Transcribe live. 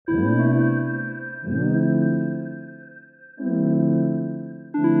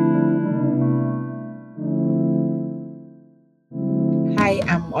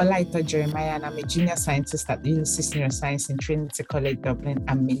Olaito Jeremiah, and I'm a junior scientist at Ulysses Neuroscience in Trinity College Dublin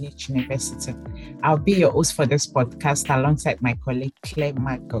and Munich University. I'll be your host for this podcast alongside my colleague Claire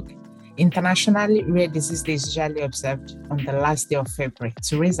Magog. Internationally, Rare Disease Day is usually observed on the last day of February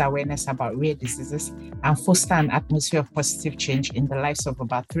to raise awareness about rare diseases and foster an atmosphere of positive change in the lives of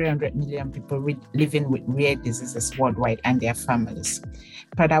about 300 million people living with rare diseases worldwide and their families.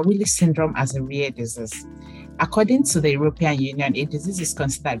 Prader-Willi syndrome as a rare disease. According to the European Union, a disease is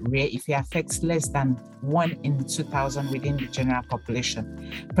considered rare if it affects less than 1 in 2,000 within the general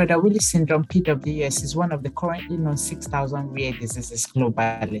population. Prader-Willi syndrome, PWS, is one of the currently known 6,000 rare diseases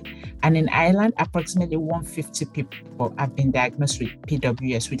globally. And in Ireland, approximately 150 people have been diagnosed with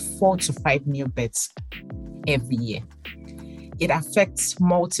PWS, with 4 to 5 new births every year. It affects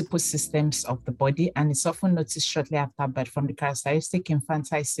multiple systems of the body and is often noticed shortly after birth from the characteristic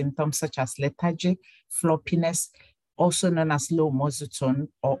infantile symptoms such as lethargy, floppiness, also known as low muscle tone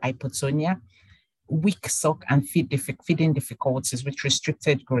or hypotonia, weak suck and feeding difficulties with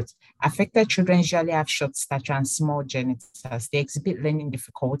restricted growth. Affected children usually have short stature and small genitals. They exhibit learning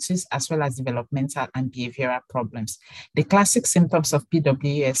difficulties as well as developmental and behavioral problems. The classic symptoms of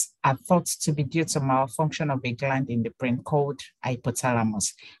PWS are thought to be due to malfunction of a gland in the brain called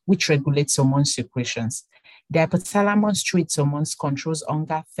hypothalamus, which regulates hormone secretions. The hypothalamus, through its hormones, controls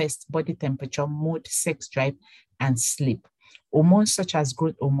hunger, thirst, body temperature, mood, sex drive, and sleep. Hormones such as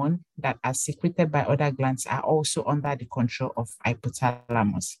growth hormone that are secreted by other glands are also under the control of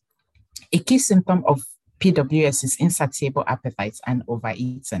hypothalamus. A key symptom of PWS is insatiable appetite and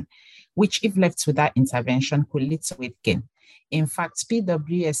overeating, which, if left without intervention, could lead to weight gain. In fact,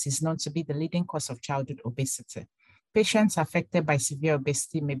 PWS is known to be the leading cause of childhood obesity. Patients affected by severe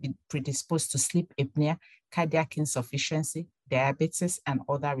obesity may be predisposed to sleep apnea, cardiac insufficiency, diabetes, and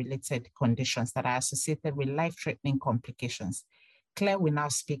other related conditions that are associated with life-threatening complications. Claire will now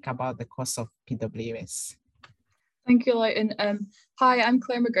speak about the cause of PWS. Thank you, Leighton. Hi, I'm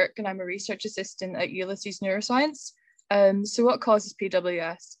Claire McGurk and I'm a research assistant at Ulysses Neuroscience. So what causes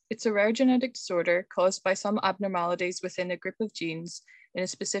PWS? It's a rare genetic disorder caused by some abnormalities within a group of genes in a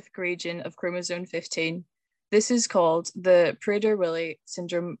specific region of chromosome 15. This is called the Prader-Willi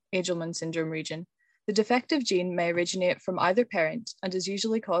syndrome, Angelman syndrome region. The defective gene may originate from either parent and is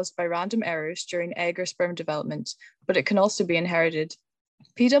usually caused by random errors during egg or sperm development, but it can also be inherited.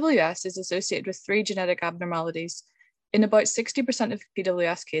 PWS is associated with 3 genetic abnormalities. In about 60% of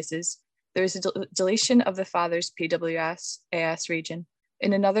PWS cases, there is a deletion of the father's PWS-AS region.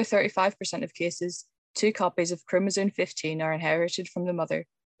 In another 35% of cases, 2 copies of chromosome 15 are inherited from the mother,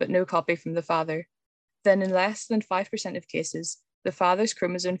 but no copy from the father. Then in less than 5% of cases, the father's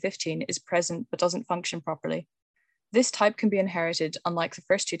chromosome 15 is present but doesn't function properly. This type can be inherited, unlike the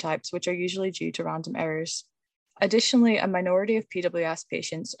first 2 types, which are usually due to random errors. Additionally, a minority of PWS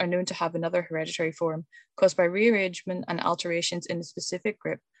patients are known to have another hereditary form caused by rearrangement and alterations in a specific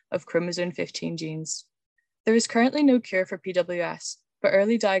group of chromosome 15 genes. There is currently no cure for PWS, but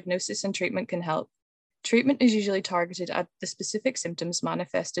early diagnosis and treatment can help. Treatment is usually targeted at the specific symptoms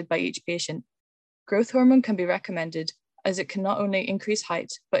manifested by each patient. Growth hormone can be recommended as it can not only increase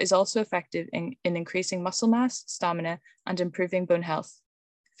height, but is also effective in increasing muscle mass, stamina, and improving bone health.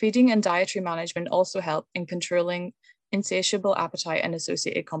 Feeding and dietary management also help in controlling insatiable appetite and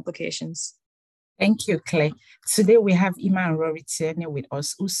associated complications. Thank you, Claire. Today we have Ima and Rory Tierney with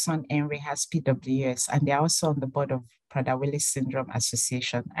us, whose son Henry has PWS, and they're also on the board of Prader-Willi Syndrome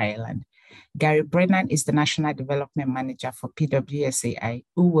Association Ireland. Gary Brennan is the National Development Manager for PWSAI,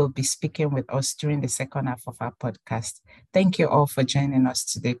 who will be speaking with us during the second half of our podcast. Thank you all for joining us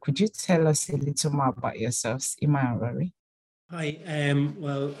today. Could you tell us a little more about yourselves, Ima and Rory? Hi,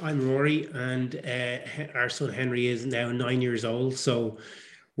 well, I'm Rory, and our son Henry is now 9 years old. So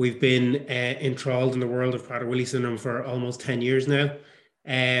we've been enthralled in the world of Prader-Willi syndrome for almost 10 years now.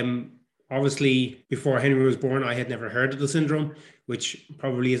 Obviously, before Henry was born, I had never heard of the syndrome, which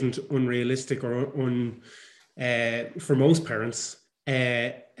probably isn't unrealistic or for most parents.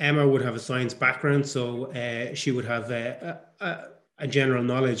 Emma would have a science background, so she would have a general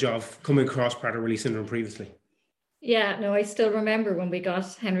knowledge of coming across Prader-Willi syndrome previously. Yeah, no, I still remember when we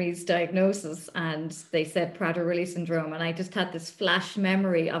got Henry's diagnosis and they said Prader-Willi syndrome, and I just had this flash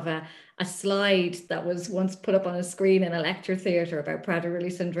memory of a slide that was once put up on a screen in a lecture theatre about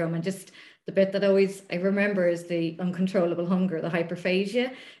Prader-Willi syndrome, and just the bit that always I remember is the uncontrollable hunger, the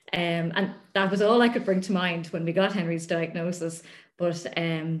hyperphagia, and that was all I could bring to mind when we got Henry's diagnosis. But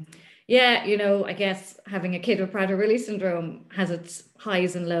yeah, you know, I guess having a kid with Prader-Willi syndrome has its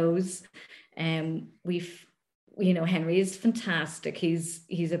highs and lows. Henry is fantastic.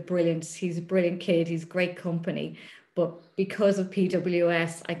 He's a brilliant kid. He's great company. But because of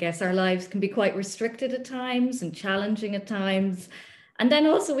PWS, I guess our lives can be quite restricted at times and challenging at times. And then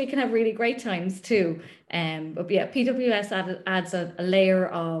also we can have really great times too. But yeah, PWS adds a layer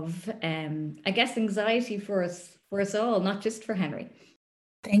of, I guess, anxiety for us all, not just for Henry.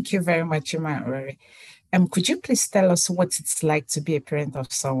 Thank you very much, Emma and Rory. Could you please tell us what it's like to be a parent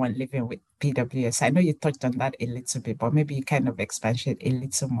of someone living with PWS? I know you touched on that a little bit, but maybe you kind of expand it a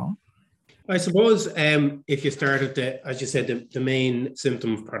little more. I suppose if you start at as you said, the main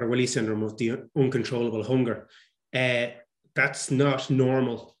symptom of Prader-Willi syndrome of the uncontrollable hunger, that's not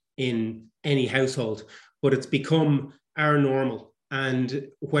normal in any household, but it's become our normal. And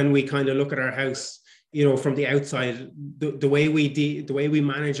when we kind of look at our house, you know, from the outside, the way we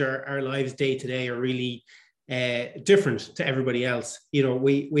manage our lives day to day are really different to everybody else. You know,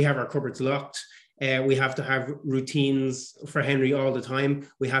 we have our cupboards locked. We have to have routines for Henry all the time.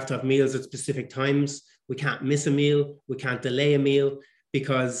 We have to have meals at specific times. We can't miss a meal. We can't delay a meal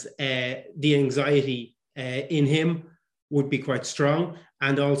because the anxiety in him would be quite strong.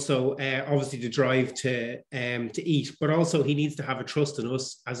 And also, obviously, the drive to eat. But also, he needs to have a trust in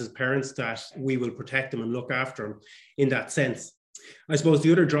us as his parents that we will protect him and look after him in that sense. I suppose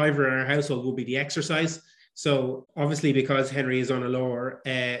the other driver in our household will be the exercise. So obviously, because Henry is on a lower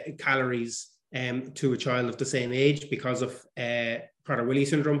calories to a child of the same age because of Prader-Willi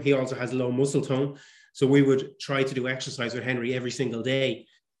syndrome, he also has low muscle tone. So we would try to do exercise with Henry every single day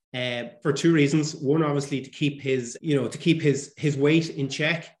for two reasons. One, obviously, to keep his weight in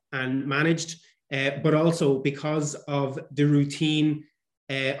check and managed, but also because of the routine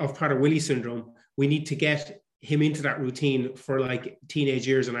of Prader-Willi syndrome, we need to get him into that routine for like teenage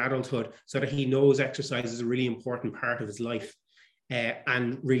years and adulthood so that he knows exercise is a really important part of his life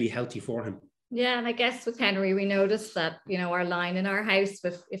and really healthy for him. Yeah, and I guess with Henry, we noticed that, you know, our line in our house,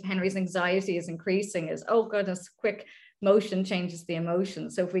 if Henry's anxiety is increasing, is, oh goodness, quick motion changes the emotion.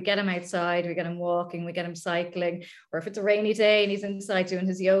 So if we get him outside, we get him walking, we get him cycling, or if it's a rainy day and he's inside doing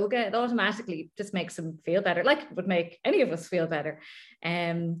his yoga, it automatically just makes him feel better, like it would make any of us feel better.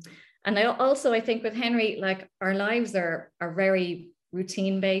 And I think with Henry, like our lives are very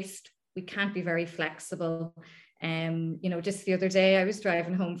routine based. We can't be very flexible. You know, just the other day I was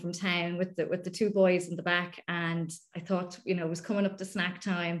driving home from town with the two boys in the back, and I thought, you know, it was coming up to snack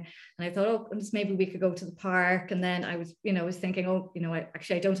time, and I thought, oh, maybe we could go to the park. And then I was thinking, oh, you know,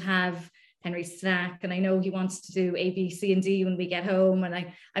 I don't have Henry's snack, and I know he wants to do A, B, C, and D when we get home. And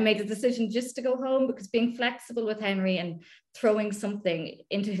I made the decision just to go home, because being flexible with Henry and throwing something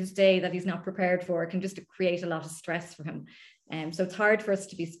into his day that he's not prepared for can just create a lot of stress for him. So it's hard for us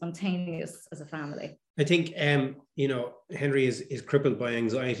to be spontaneous as a family. I think, you know, Henry is crippled by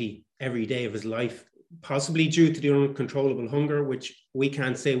anxiety every day of his life, possibly due to the uncontrollable hunger, which we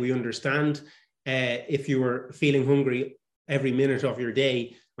can't say we understand. If you were feeling hungry every minute of your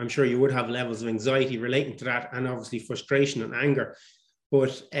day, I'm sure you would have levels of anxiety relating to that, and obviously frustration and anger.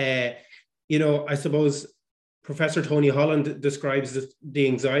 But, you know, I suppose Professor Tony Holland describes the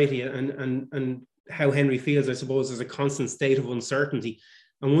anxiety and how Henry feels, I suppose, as a constant state of uncertainty.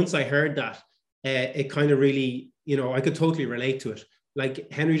 And once I heard that, it kind of really, you know, I could totally relate to it.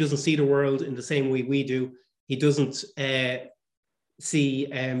 Like, Henry doesn't see the world in the same way we do. He doesn't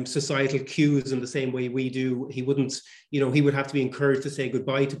see societal cues in the same way we do. He wouldn't, you know, he would have to be encouraged to say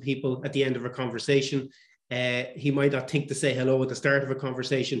goodbye to people at the end of a conversation. He might not think to say hello at the start of a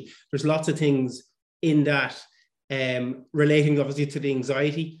conversation. There's lots of things in that relating obviously to the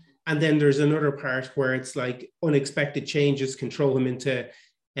anxiety. And then there's another part where it's like unexpected changes can throw him into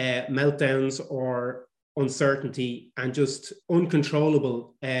meltdowns or uncertainty and just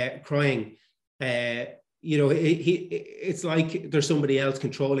uncontrollable crying. You know, it's like there's somebody else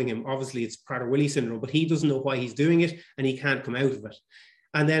controlling him. Obviously, it's Prader-Willi syndrome, but he doesn't know why he's doing it and he can't come out of it.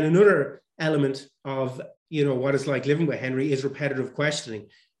 And then another element of, you know, what it's like living with Henry is repetitive questioning.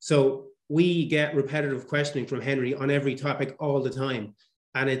 So we get repetitive questioning from Henry on every topic all the time.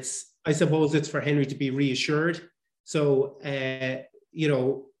 And I suppose it's for Henry to be reassured. So, you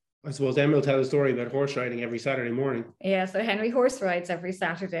know, I suppose Emma will tell a story about horse riding every Saturday morning. Yeah, so Henry horse rides every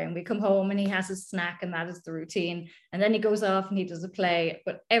Saturday, and we come home and he has his snack, and that is the routine. And then he goes off and he does a play.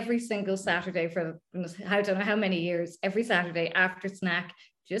 But every single Saturday for I don't know how many years, every Saturday after snack,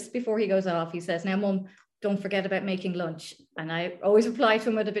 just before he goes off, he says, "Now, Mum, don't forget about making lunch." And I always reply to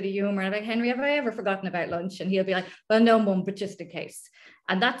him with a bit of humor. I'm like, "Henry, have I ever forgotten about lunch?" And he'll be like, "Well, no, Mum, but just in case."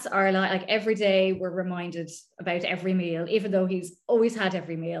 And that's our life. Like, every day we're reminded about every meal, even though he's always had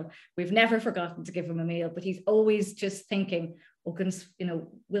every meal. We've never forgotten to give him a meal, but he's always just thinking, oh goodness, you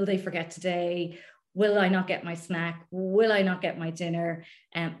know, will they forget today? will I not get my snack? Will I not get my dinner?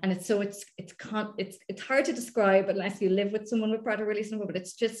 And it's hard to describe unless you live with someone with Prader-Willi syndrome, but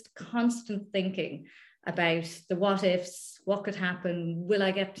it's just constant thinking about the what ifs, what could happen, will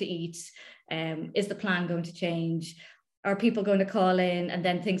I get to eat? Is the plan going to change? Are people going to call in and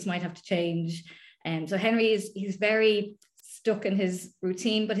then things might have to change? So Henry he's very stuck in his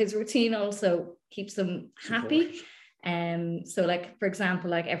routine, but his routine also keeps him happy. So like, for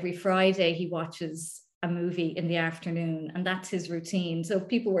example, like every Friday he watches a movie in the afternoon, and that's his routine. So if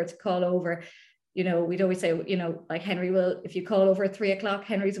people were to call over, you know, we'd always say, you know, like Henry will, if you call over at 3:00,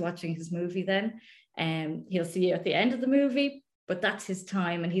 Henry's watching his movie then. He'll see you at the end of the movie, but that's his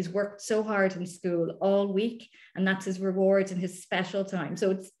time, and he's worked so hard in school all week, and that's his reward and his special time.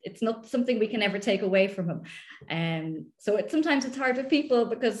 So it's not something we can ever take away from him. So sometimes it's hard with people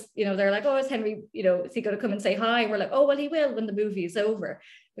because, you know, they're like, oh, is Henry, you know, is he going to come and say hi? And we're like, oh, well, he will when the movie is over,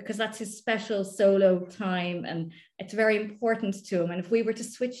 because that's his special solo time, and it's very important to him. And if we were to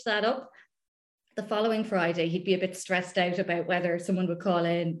switch that up, the following Friday, he'd be a bit stressed out about whether someone would call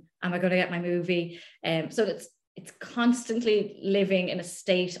in, am I going to get my movie? So it's constantly living in a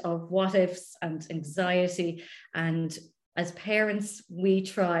state of what ifs and anxiety. And as parents, we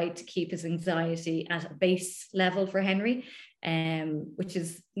try to keep his anxiety at a base level for Henry, which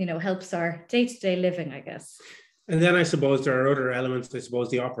is, you know, helps our day-to-day living, I guess. And then I suppose there are other elements, I suppose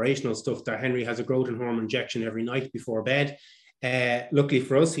the operational stuff, that Henry has a growth hormone injection every night before bed. Luckily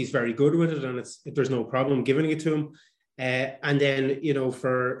for us, he's very good with it, and there's no problem giving it to him. And then, you know,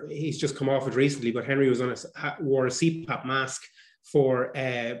 he's just come off it recently, but Henry was wore a CPAP mask for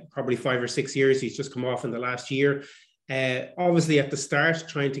probably 5 or 6 years. He's just come off in the last year. Obviously, at the start,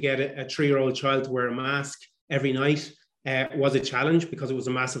 trying to get a 3-year-old child to wear a mask every night was a challenge because it was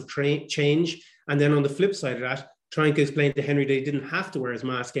a massive change. And then on the flip side of that, trying to explain to Henry that he didn't have to wear his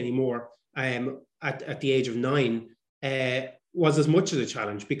mask anymore at the age of 9 was as much as a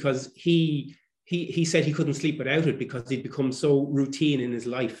challenge, because he said he couldn't sleep without it because he'd become so routine in his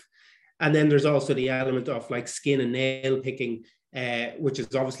life. And then there's also the element of like skin and nail picking, which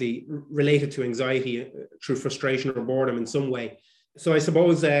is obviously related to anxiety through frustration or boredom in some way. So I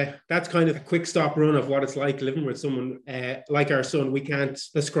suppose that's kind of a quick stop run of what it's like living with someone like our son. We can't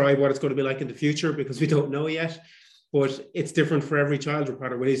describe what it's going to be like in the future because we don't know yet, but it's different for every child with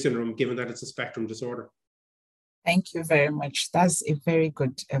Prader-Willi syndrome, given that it's a spectrum disorder. Thank you very much. That's a very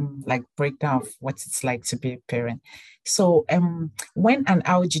good breakdown of what it's like to be a parent. So when and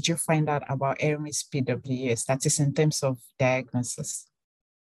how did you find out about Henry's PWS? That is in terms of diagnosis.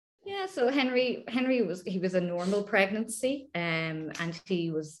 Yeah, so Henry was a normal pregnancy, and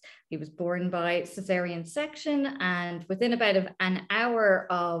he was born by cesarean section, and within about an hour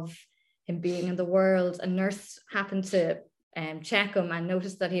of him being in the world, a nurse happened to check him and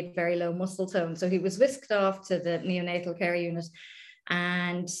noticed that he had very low muscle tone. So he was whisked off to the neonatal care unit,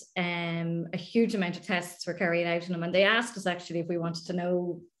 and a huge amount of tests were carried out on him. And they asked us actually if we wanted to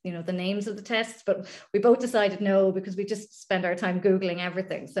know, you know, the names of the tests, but we both decided no, because we just spend our time Googling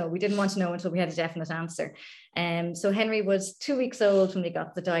everything. So we didn't want to know until we had a definite answer. So Henry was 2 weeks old when we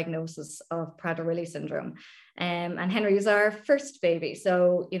got the diagnosis of Prader-Willi syndrome. And Henry was our first baby.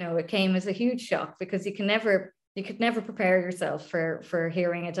 So, you know, it came as a huge shock because you could never prepare yourself for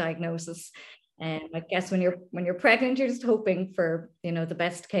hearing a diagnosis. And I guess when you're pregnant, you're just hoping for, you know, the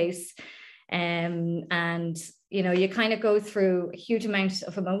best case. And, you know, you kind of go through a huge amount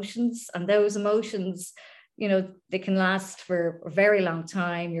of emotions, and those emotions, you know, they can last for a very long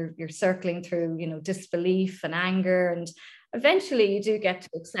time. You're circling through, you know, disbelief and anger, and eventually you do get to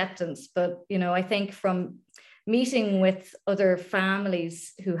acceptance. But, you know, I think from meeting with other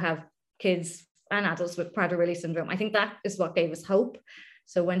families who have kids and adults with Prader-Willi syndrome, I think that is what gave us hope.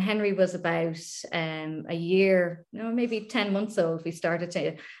 So when Henry was about a year, you know, maybe 10 months old, we started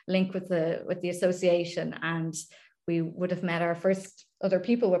to link with the association, and we would have met our first other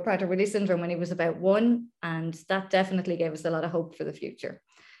people with Prader-Willi syndrome when he was about 1, and that definitely gave us a lot of hope for the future.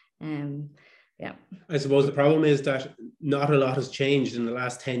 Yeah. I suppose the problem is that not a lot has changed in the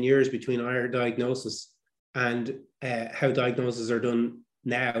last 10 years between our diagnosis and how diagnoses are done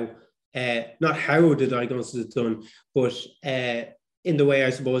now. Not how the diagnosis is done, but in the way, I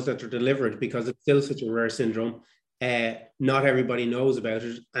suppose, that they're delivered, because it's still such a rare syndrome. Not everybody knows about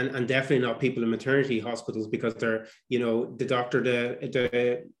it, and definitely not people in maternity hospitals, because they're, you know, the doctor,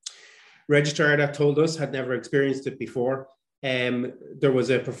 the registrar that told us had never experienced it before. There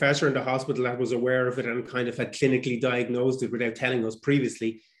was a professor in the hospital that was aware of it and kind of had clinically diagnosed it without telling us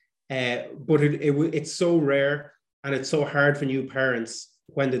previously. But it's so rare, and it's so hard for new parents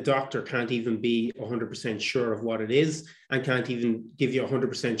when the doctor can't even be 100% sure of what it is and can't even give you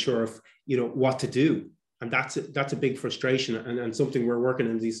 100% sure of, you know, what to do. And that's a big frustration and something we're working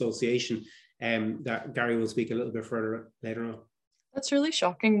in the association that Gary will speak a little bit further later on. That's really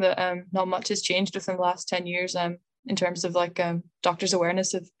shocking that not much has changed within the last 10 years in terms of like doctors'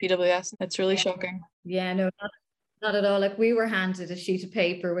 awareness of PWS. It's really shocking. Yeah, no, not at all. Like, we were handed a sheet of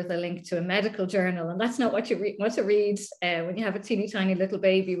paper with a link to a medical journal, and that's not what you want to read when you have a teeny tiny little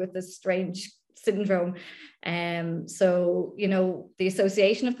baby with this strange syndrome. So, you know, the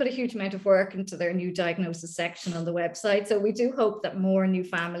association have put a huge amount of work into their new diagnosis section on the website. So we do hope that more new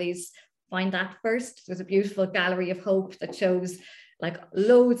families find that first. There's a beautiful gallery of hope that shows like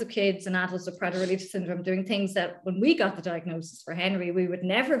loads of kids and adults with Prader-Willi syndrome doing things that when we got the diagnosis for Henry, we would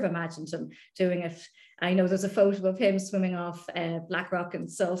never have imagined him doing it. I know there's a photo of him swimming off Blackrock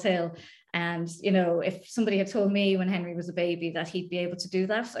and Salt Hill. And, you know, if somebody had told me when Henry was a baby that he'd be able to do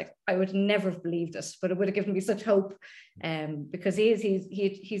that, like, I would never have believed it, but it would have given me such hope because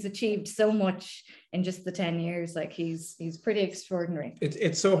he's achieved so much in just the 10 years. Like, he's pretty extraordinary.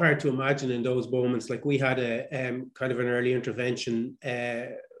 It's so hard to imagine in those moments. Like, we had a kind of an early intervention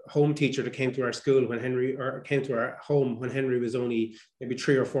home teacher that came to our school came to our home when Henry was only maybe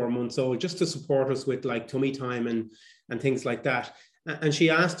 3 or 4 months old, just to support us with like tummy time and things like that. And she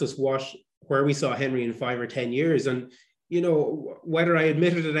asked us where we saw Henry in 5 or 10 years. And, you know, whether I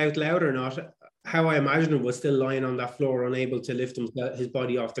admitted it out loud or not, how I imagined him was still lying on that floor, unable to lift his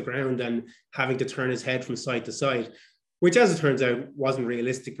body off the ground and having to turn his head from side to side, which, as it turns out, wasn't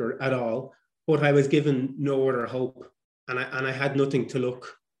realistic at all. But I was given no other hope. And I had nothing to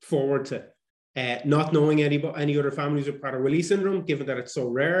look forward to. Not knowing any other families with Prader-Willi syndrome, given that it's so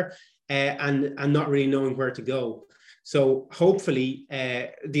rare, and not really knowing where to go. So hopefully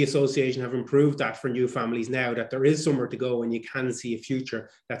the association have improved that for new families now, that there is somewhere to go and you can see a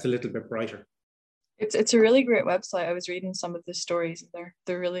future that's a little bit brighter. It's a really great website. I was reading some of the stories.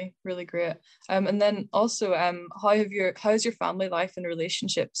 They're really, really great. And then also, how's your family life and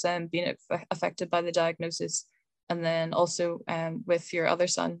relationships been affected by the diagnosis? And then also with your other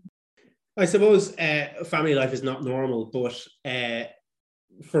son? I suppose family life is not normal, but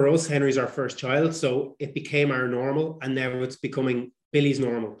for us, Henry's our first child, so it became our normal, and now it's becoming Billy's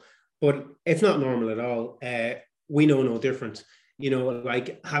normal. But it's not normal at all. We know no different. You know,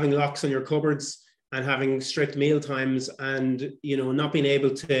 like having locks on your cupboards and having strict meal times and, you know, not being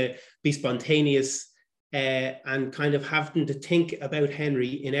able to be spontaneous and kind of having to think about Henry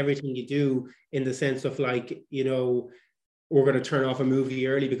in everything you do, in the sense of like, you know, we're going to turn off a movie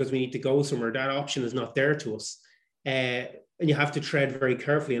early because we need to go somewhere. That option is not there to us. And you have to tread very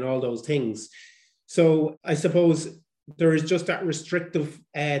carefully in all those things. So I suppose there is just that restrictive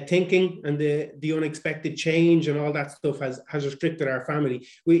thinking, and the unexpected change and all that stuff has restricted our family.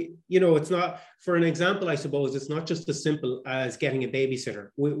 We, you know, it's not, for an example, I suppose it's not just as simple as getting a babysitter.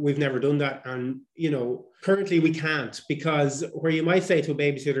 We've never done that. And, you know, currently we can't, because where you might say to a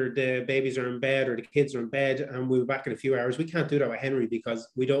babysitter, the babies are in bed or the kids are in bed and we'll be back in a few hours, we can't do that with Henry because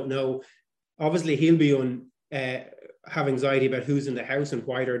we don't know. Obviously, he'll be have anxiety about who's in the house and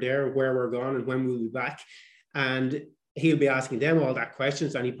why they're there, where we're gone and when we'll be back. And he'll be asking them all that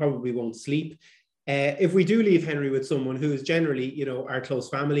questions, and he probably won't sleep. If we do leave Henry with someone who is generally, you know, our close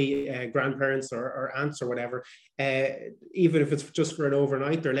family, grandparents or aunts or whatever, even if it's just for an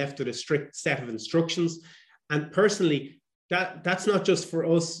overnight, they're left with a strict set of instructions. And personally, that's not just for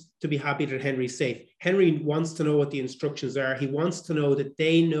us to be happy that Henry's safe. Henry wants to know what the instructions are. He wants to know that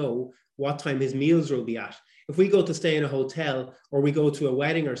they know what time his meals will be at. If we go to stay in a hotel or we go to a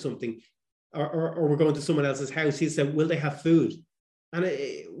wedding or something, or we're going to someone else's house, he said, will they have food? And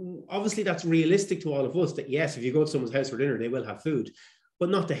obviously that's realistic to all of us, that yes, if you go to someone's house for dinner, they will have food, but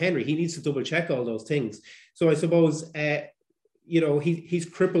not to Henry. He needs to double check all those things. So I suppose, you know, he's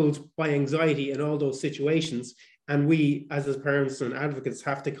crippled by anxiety in all those situations. And we, as his parents and advocates,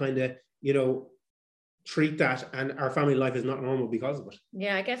 have to kind of, you know, treat that, and our family life is not normal because of it.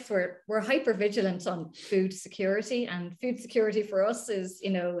 Yeah, I guess we're hyper vigilant on food security, and food security for us is,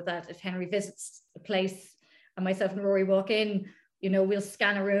 you know, that if Henry visits the place and myself and Rory walk in, you know, we'll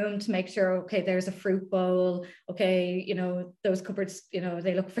scan a room to make sure, okay, there's a fruit bowl, okay, you know, those cupboards, you know,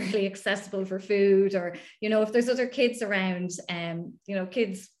 they look fairly accessible for food, or, you know, if there's other kids around, you know,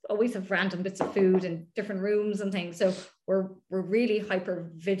 kids always have random bits of food in different rooms and things. So we're really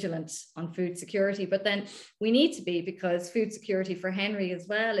hyper vigilant on food security, but then we need to be, because food security for Henry as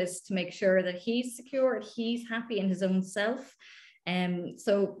well is to make sure that he's secure, he's happy in his own self.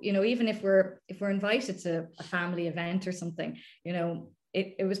 So, you know, even if we're invited to a family event or something, you know,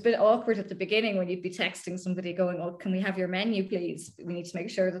 it was a bit awkward at the beginning when you'd be texting somebody going, oh, can we have your menu, please? We need to make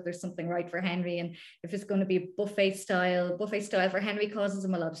sure that there's something right for Henry. And if it's going to be buffet style for Henry causes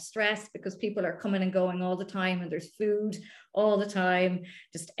him a lot of stress because people are coming and going all the time and there's food all the time,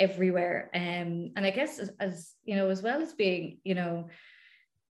 just everywhere. And I guess as you know, as well as being, you know,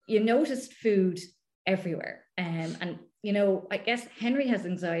 you noticed food everywhere. And you know, I guess Henry has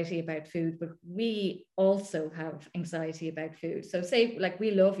anxiety about food, but we also have anxiety about food. So say like we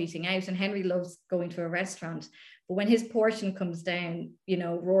love eating out and Henry loves going to a restaurant, but when his portion comes down, you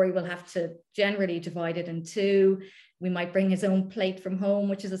know, Rory will have to generally divide it in two. We might bring his own plate from home,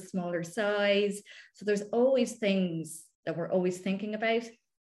 which is a smaller size. So there's always things that we're always thinking about.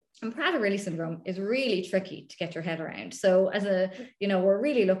 And Prader-Willi syndrome is really tricky to get your head around. So as you know, we're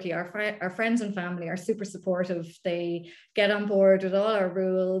really lucky. Our friends and family are super supportive. They get on board with all our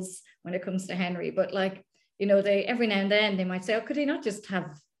rules when it comes to Henry. But like, you know, they every now and then they might say, oh, could he not just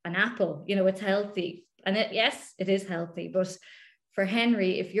have an apple? You know, it's healthy. And yes, it is healthy. But for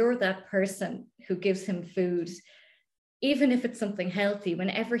Henry, if you're that person who gives him food, even if it's something healthy,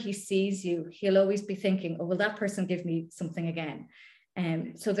 whenever he sees you, he'll always be thinking, oh, will that person give me something again?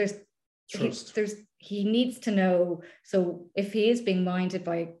 So there's trust. He needs to know. So if he is being minded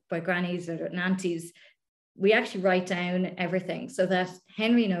by grannies or aunties, we actually write down everything so that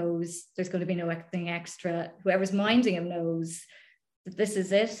Henry knows there's going to be nothing extra. Whoever's minding him knows that this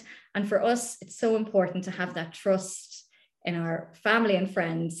is it. And for us, it's so important to have that trust in our family and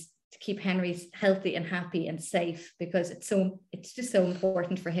friends to keep Henry healthy and happy and safe, because it's just so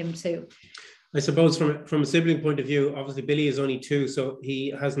important for him too. I suppose from a sibling point of view, obviously Billy is only 2, so he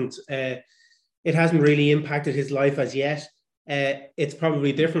hasn't, it hasn't really impacted his life as yet. It's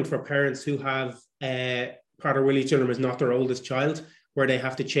probably different for parents who have Prader-Willi syndrome as not their oldest child, where they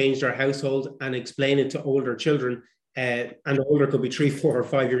have to change their household and explain it to older children, and the older could be 3, 4, or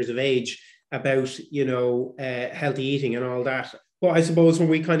 5 years of age, about, you know, healthy eating and all that. But I suppose when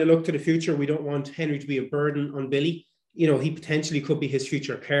we kind of look to the future, we don't want Henry to be a burden on Billy. You know, he potentially could be his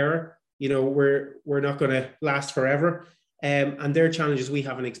future carer. You know, we're not going to last forever. And there are challenges we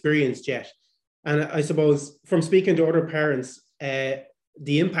haven't experienced yet. And I suppose from speaking to other parents, the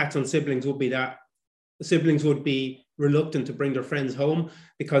impact on siblings would be that siblings would be reluctant to bring their friends home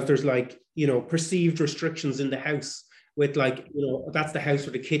because there's like, you know, perceived restrictions in the house with like, you know, that's the house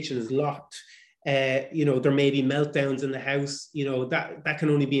where the kitchen is locked. You know, there may be meltdowns in the house. You know, that can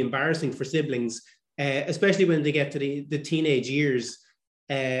only be embarrassing for siblings, especially when they get to the teenage years.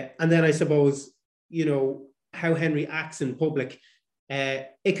 And then I suppose, you know, how Henry acts in public,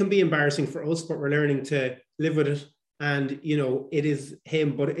 it can be embarrassing for us, but we're learning to live with it. And, you know, it is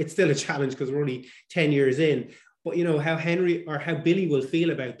him, but it's still a challenge because we're only 10 years in. But, you know, how Henry or how Billy will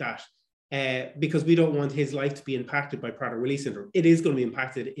feel about that, because we don't want his life to be impacted by Prader-Willi syndrome. It is going to be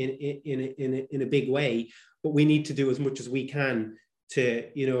impacted in a big way, but we need to do as much as we can to,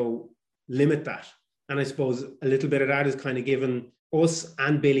 you know, limit that. And I suppose a little bit of that is kind of given us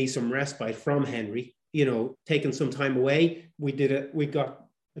and Billy some respite from Henry, you know, taking some time away. We got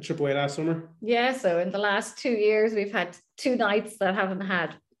a trip away last summer. Yeah, so in the last 2 years, we've had 2 nights that haven't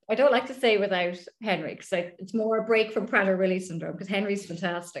had, I don't like to say without Henry, because it's more a break from Prader-Willi syndrome, because Henry's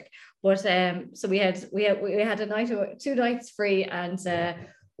fantastic. But so we had a night, 2 nights free, and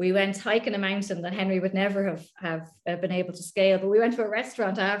we went hiking a mountain that Henry would never have been able to scale. But we went to a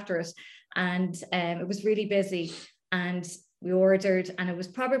restaurant after it, and it was really busy. And we ordered, and it was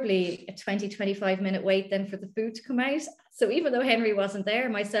probably a 20-25 minute wait then for the food to come out. So even though Henry wasn't there,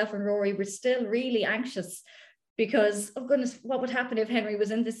 myself and Rory were still really anxious because, oh goodness, what would happen if Henry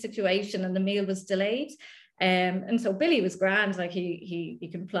was in this situation and the meal was delayed? And so Billy was grand, like he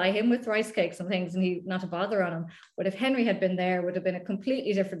can ply him with rice cakes and things, and he not a bother on him. But if Henry had been there, it would have been a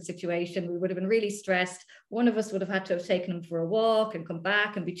completely different situation. We would have been really stressed. One of us would have had to have taken him for a walk and come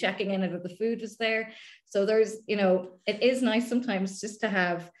back and be checking in if the food was there. So there's, you know, it is nice sometimes just to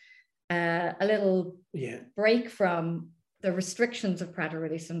have a little break from the restrictions of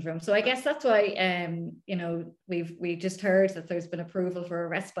Prader-Willi syndrome. So I guess that's why, you know, we just heard that there's been approval for a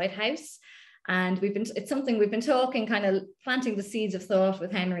respite house. And it's something we've been talking, kind of planting the seeds of thought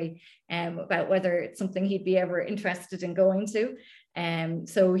with Henry about whether it's something he'd be ever interested in going to.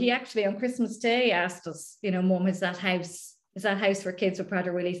 So he actually on Christmas Day asked us, you know, Mum, is that house for kids with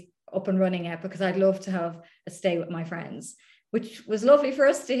Prader-Willi up and running yet? Because I'd love to have a stay with my friends, which was lovely for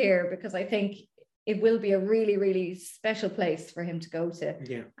us to hear, because I think it will be a really, really special place for him to go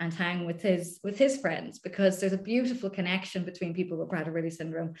to and hang with his friends, because there's a beautiful connection between people with Prader-Willi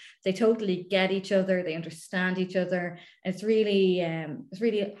syndrome. They totally get each other, they understand each other. It's really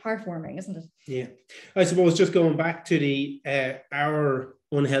heartwarming, isn't it? Yeah, I suppose just going back to the our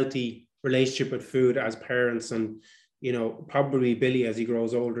unhealthy relationship with food as parents, and probably Billy as he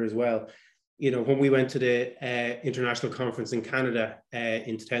grows older as well. When we went to the international conference in Canada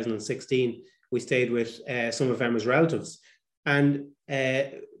in 2016, we stayed with some of Emma's relatives, and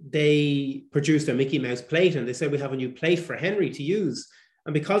they produced a Mickey Mouse plate, and they said, we have a new plate for Henry to use.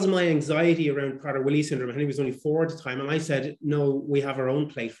 And because of my anxiety around Prader-Willi syndrome, Henry was only 4 at the time, and I said, no, we have our own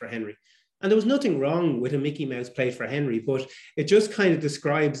plate for Henry. And there was nothing wrong with a Mickey Mouse plate for Henry, but it just kind of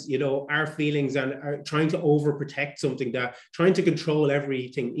describes, our feelings and trying to overprotect something, that trying to control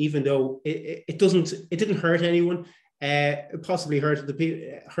everything, even though it didn't hurt anyone. It possibly hurt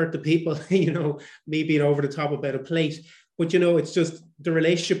the people, me being over the top about a plate. But, it's just the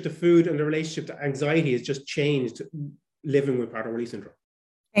relationship to food and the relationship to anxiety has just changed living with Prader-Willi syndrome.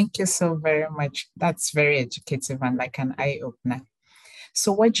 Thank you so very much. That's very educative and like an eye-opener.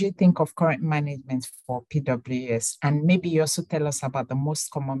 So what do you think of current management for PWS? And maybe you also tell us about the most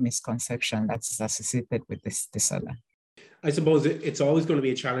common misconception that's associated with this disorder. I suppose it's always going to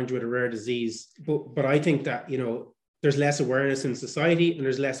be a challenge with a rare disease, but I think that, there's less awareness in society and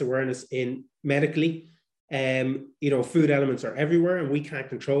there's less awareness in medically. Food elements are everywhere and we can't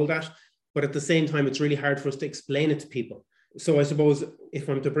control that. But at the same time, it's really hard for us to explain it to people. So I suppose if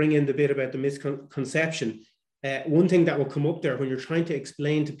I'm to bring in the bit about the misconception, one thing that will come up there when you're trying to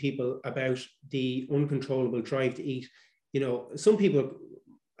explain to people about the uncontrollable drive to eat, some people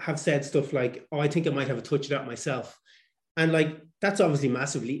have said stuff like, oh, I think I might have a touch of that myself. And that's obviously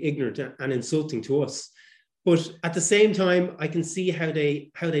massively ignorant and insulting to us. But at the same time, I can see how they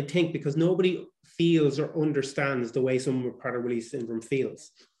think, because nobody feels or understands the way someone with Prader-Willi syndrome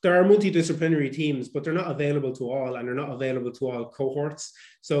feels. There are multidisciplinary teams, but they're not available to all, and they're not available to all cohorts.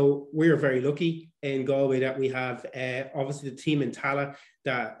 So we're very lucky in Galway that we have obviously the team in Tallaght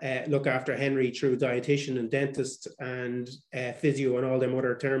that look after Henry through dietitian and dentist and physio and all them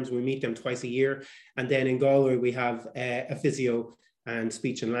other terms. We meet them twice a year. And then in Galway, we have a physio and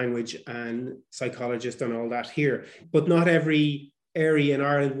speech and language and psychologist and all that here. But not every area in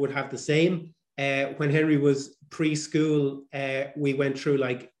Ireland would have the same. When Henry was preschool, we went through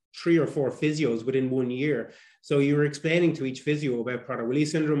 3 or 4 physios within 1 year. So you were explaining to each physio about Prader-Willi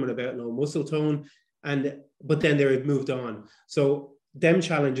syndrome and about low muscle tone, but then they had moved on. So them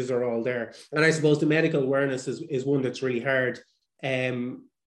challenges are all there. And I suppose the medical awareness is one that's really hard. When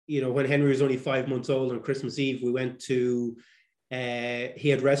Henry was only 5 months old on Christmas Eve, we went to he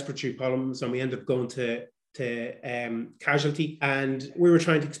had respiratory problems, and we ended up going to casualty, and we were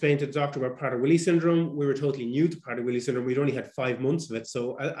trying to explain to the doctor about Prader-Willi syndrome. We were totally new to Prader-Willi syndrome. We'd only had 5 months of it,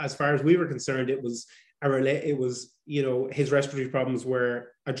 so as far as we were concerned, it was his respiratory problems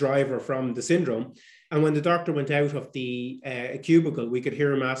were a driver from the syndrome. And when the doctor went out of the cubicle, we could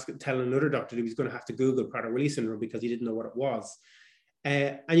hear him tell another doctor that he was going to have to Google Prader-Willi syndrome because he didn't know what it was.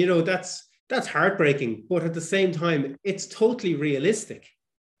 And that's heartbreaking, but at the same time, it's totally realistic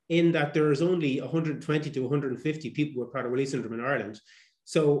in that there is only 120 to 150 people with Prader-Willi syndrome in Ireland.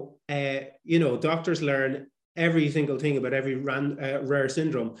 So, doctors learn every single thing about every rare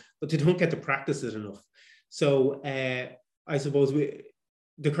syndrome, but they don't get to practice it enough. So I suppose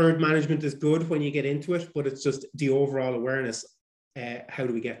the current management is good when you get into it, but it's just the overall awareness. How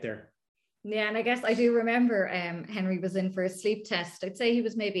do we get there? Yeah, and I guess I do remember Henry was in for a sleep test. I'd say he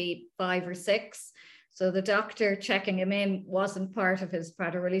was maybe 5 or 6. So the doctor checking him in wasn't part of his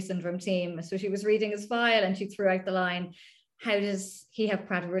Prader-Willi syndrome team. So she was reading his file and she threw out the line, how does he have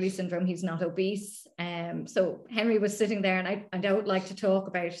Prader-Willi syndrome? He's not obese. So Henry was sitting there, and I don't like to talk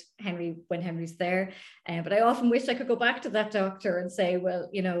about Henry when Henry's there, but I often wish I could go back to that doctor and say, well,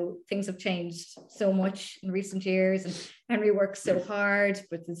 things have changed so much in recent years, and Henry works so hard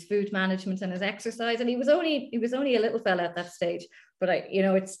with his food management and his exercise, and he was only a little fella at that stage, but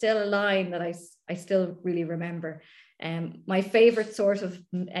it's still a line that I still really remember. My favorite sort of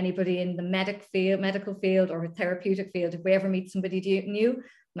anybody in the medical field or therapeutic field, if we ever meet somebody new,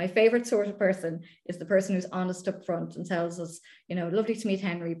 my favorite sort of person is the person who's honest up front and tells us, lovely to meet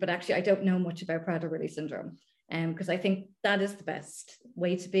Henry, but actually I don't know much about Prader-Willi syndrome. Because I think that is the best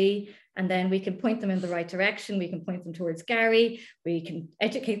way to be. And then we can point them in the right direction. We can point them towards Gary. We can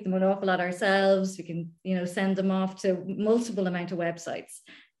educate them an awful lot ourselves. We can, send them off to multiple amount of websites,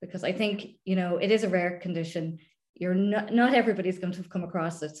 because I think, it is a rare condition. You're not everybody's going to have come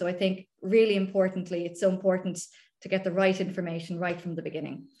across it. So I think really importantly, it's so important to get the right information right from the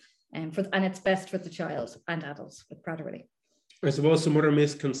beginning. and it's best for the child and adults with Prader-Willi. I suppose some other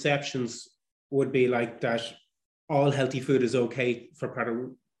misconceptions would be like that all healthy food is okay for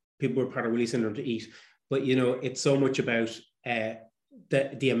people with Prader-Willi syndrome to eat, but it's so much about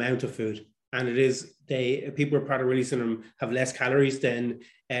the amount of food, and it is people with Prader-Willi syndrome have less calories than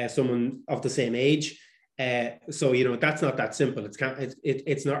someone of the same age. So that's not that simple.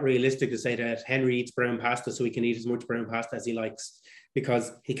 It's not realistic to say that Henry eats brown pasta so he can eat as much brown pasta as he likes,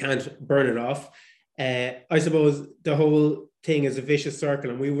 because he can't burn it off. I suppose the whole thing is a vicious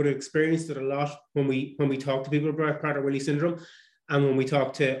circle, and we would have experienced it a lot when we talk to people about Prader-Willi syndrome, and when we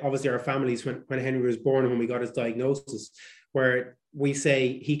talk to obviously our families when Henry was born and when we got his diagnosis, where we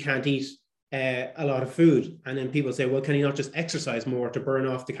say he can't eat a lot of food, and then people say, well, can he not just exercise more to burn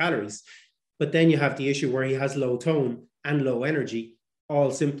off the calories? But then you have the issue where he has low tone and low energy,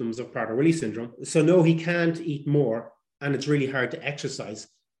 all symptoms of Prader-Willi syndrome. So no, he can't eat more, and it's really hard to exercise.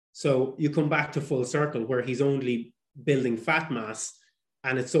 So you come back to full circle where he's only building fat mass,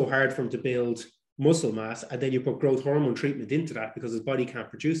 and it's so hard for him to build muscle mass, and then you put growth hormone treatment into that because his body can't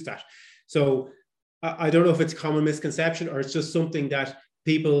produce that. So I don't know if it's a common misconception or it's just something that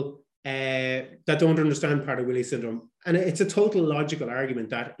people that don't understand Prader-Willi syndrome. And it's a total logical argument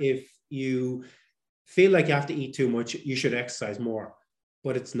that if you feel like you have to eat too much, you should exercise more,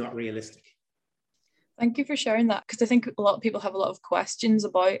 but it's not realistic. Thank you for sharing that, because I think a lot of people have a lot of questions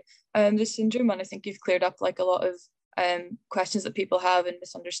about this syndrome, and I think you've cleared up like a lot of questions that people have and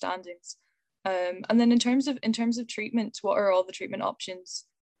misunderstandings. And then in terms of treatment, what are all the treatment options?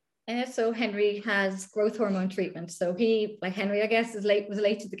 So Henry has growth hormone treatment. So he, like Henry, I guess, was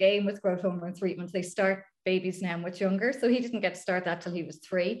late to the game with growth hormone treatment. They start babies now much younger, so he didn't get to start that till he was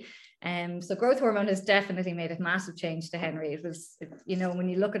 3. So growth hormone has definitely made a massive change to Henry. It was, when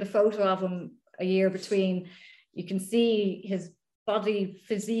you look at a photo of him a year between, you can see his body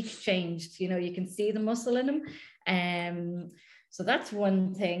physique changed. You can see the muscle in him. So that's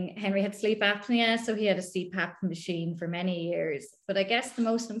one thing. Henry had sleep apnea, so he had a CPAP machine for many years. But I guess the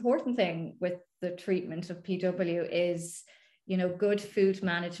most important thing with the treatment of PW is, good food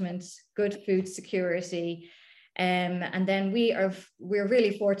management, good food security. And then we're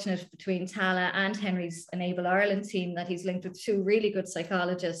really fortunate between Tala and Henry's Enable Ireland team that he's linked with 2 really good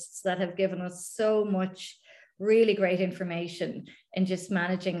psychologists that have given us so much really great information in just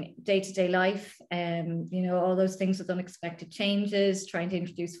managing day-to-day life, all those things with unexpected changes, trying to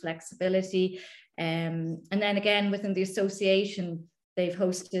introduce flexibility. And then again, within the association, they've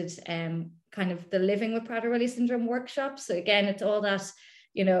hosted kind of the Living with Prader-Willi Syndrome workshops. So again, it's all that,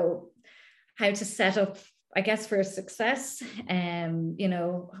 how to set up, I guess, for success, how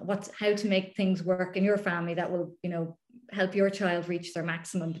to make things work in your family that will, help your child reach their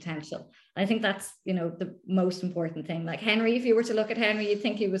maximum potential. I think that's, the most important thing. Like Henry, if you were to look at Henry, you'd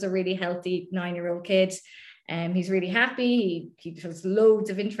think he was a really healthy 9-year-old kid. He's really happy. He has loads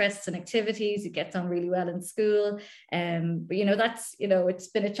of interests and activities. He gets on really well in school. But that's, it's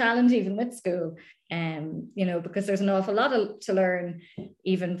been a challenge even with school. Because there's an awful lot to learn,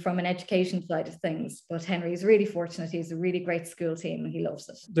 even from an education side of things. But Henry's really fortunate. He's a really great school team and he loves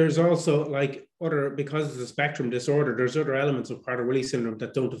it. There's also because it's a spectrum disorder, there's other elements of Prader-Willi syndrome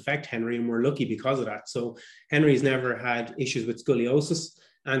that don't affect Henry, and we're lucky because of that. So Henry's never had issues with scoliosis.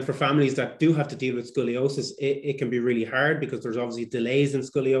 And for families that do have to deal with scoliosis, it can be really hard because there's obviously delays in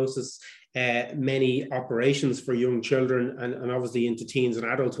scoliosis, many operations for young children and obviously into teens and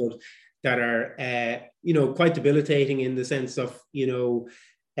adulthood that are, quite debilitating in the sense of,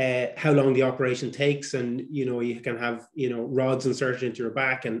 how long the operation takes. And, you can have, rods inserted into your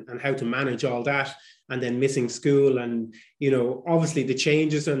back and how to manage all that. And then missing school and, obviously the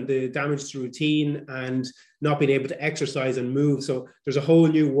changes and the damage to routine and not being able to exercise and move. So there's a whole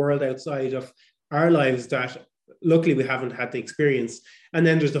new world outside of our lives that luckily we haven't had the experience. And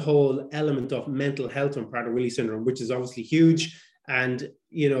then there's the whole element of mental health and Prader-Willi syndrome, which is obviously huge and,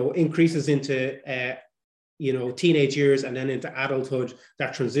 increases into, teenage years and then into adulthood,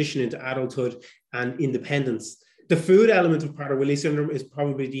 that transition into adulthood and independence. The food element of Prader-Willi syndrome is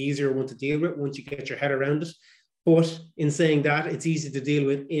probably the easier one to deal with once you get your head around it. But in saying that, it's easy to deal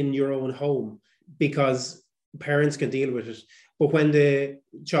with in your own home because parents can deal with it. But when the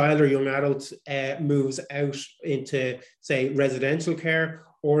child or young adult moves out into, say, residential care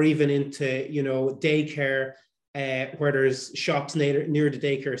or even into, daycare, where there's shops near the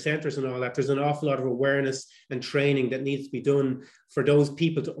daycare centres and all that, there's an awful lot of awareness and training that needs to be done for those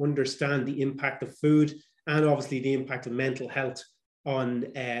people to understand the impact of food and obviously the impact of mental health on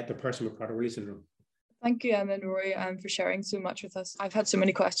the person with Prader-Willi syndrome. Thank you, Emma and Rory, for sharing so much with us. I've had so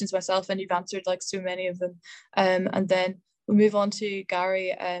many questions myself and you've answered so many of them. And then We'll move on to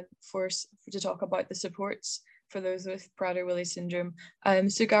Gary to talk about the supports for those with Prader-Willi syndrome.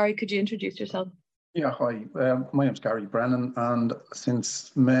 So Gary, could you introduce yourself? Yeah, hi. My name's Gary Brennan, and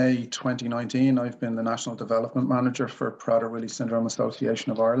since May 2019, I've been the National Development Manager for Prader-Willi Syndrome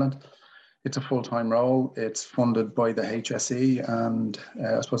Association of Ireland. It's a full-time role. It's funded by the HSE, and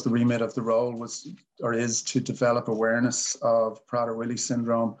I suppose the remit of the role is to develop awareness of Prader-Willi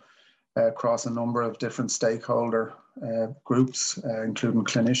syndrome across a number of different stakeholder groups, including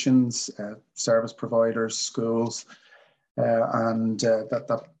clinicians, service providers, schools, and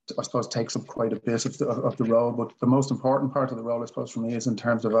that I suppose takes up quite a bit of the role. But the most important part of the role, I suppose, for me is in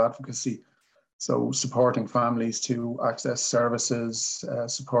terms of advocacy. So supporting families to access services,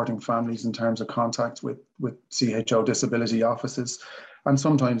 supporting families in terms of contact with CHO disability offices, and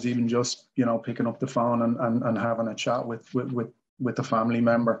sometimes even just, picking up the phone and having a chat with a family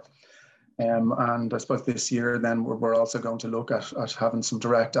member. And I suppose this year then we're also going to look at having some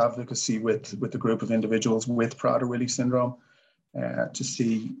direct advocacy with the group of individuals with Prader-Willi syndrome to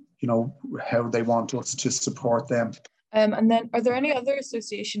see, how they want us to support them. And then are there any other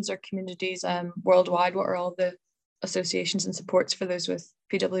associations or communities worldwide? What are all the associations and supports for those with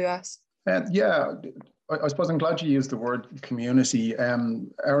PWS? Yeah, I suppose I'm glad you used the word community.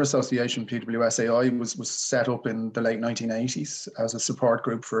 Our association, PWSAI, was set up in the late 1980s as a support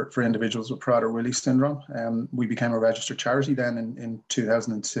group for individuals with Prader-Willi syndrome. We became a registered charity then in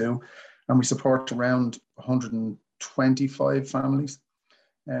 2002, and we support around 125 families.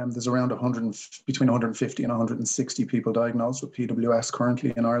 There's around between 150 and 160 people diagnosed with PWS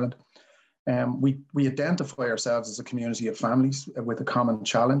currently in Ireland. We identify ourselves as a community of families with a common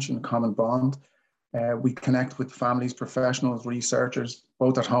challenge and a common bond. We connect with families, professionals, researchers,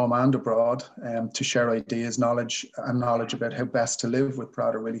 both at home and abroad, to share ideas, knowledge about how best to live with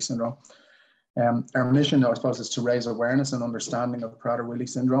Prader-Willi syndrome. Our mission, I suppose, is to raise awareness and understanding of Prader-Willi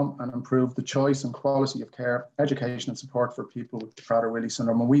syndrome and improve the choice and quality of care, education and support for people with Prader-Willi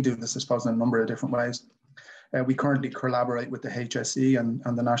syndrome. And we do this, I suppose, in a number of different ways. We currently collaborate with the HSE and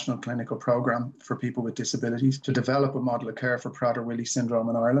the National Clinical Programme for People with Disabilities to develop a model of care for Prader-Willi syndrome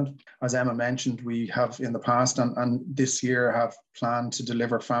in Ireland. As Emma mentioned, we have in the past and this year have planned to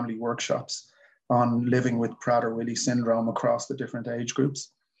deliver family workshops on living with Prader-Willi syndrome across the different age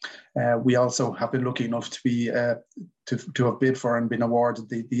groups. We also have been lucky enough to be to have bid for and been awarded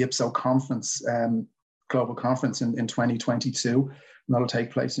the IPSO conference, global conference in 2022, and that'll take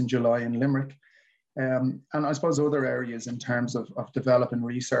place in July in Limerick. And I suppose other areas in terms of developing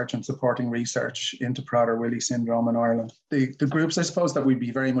research and supporting research into Prader-Willi syndrome in Ireland. The groups, I suppose, that we'd be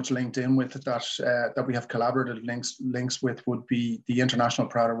very much linked in with that we have collaborative links with would be the International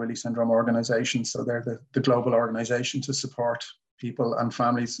Prader-Willi Syndrome Organisation. So they're the global organisation to support people and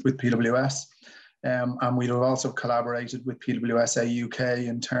families with PWS. And we have also collaborated with PWSA UK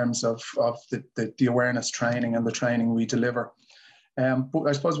in terms of the awareness training and the training we deliver. But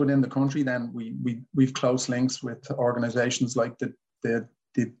I suppose within the country, then we've close links with organisations like the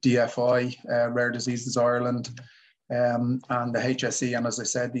DFI, Rare Diseases Ireland, and the HSE, and as I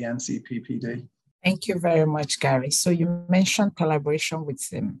said, the NCPPD. Thank you very much, Gary. So you mentioned collaboration with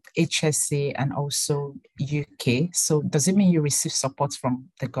HSE and also UK. So does it mean you receive support from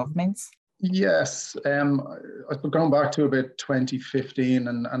the government? Yes, going back to about 2015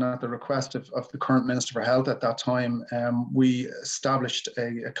 and at the request of the current Minister for Health at that time, we established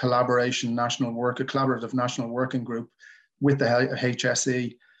a collaborative national working group with the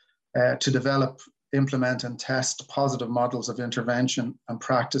HSE to develop, implement and test positive models of intervention and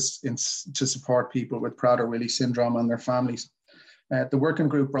practice to support people with Prader-Willi syndrome and their families. The working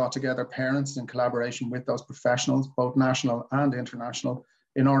group brought together parents in collaboration with those professionals, both national and international,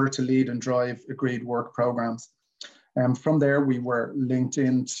 in order to lead and drive agreed work programs. From there, we were linked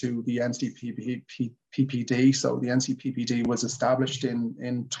into the NCPPD. So the NCPPD was established in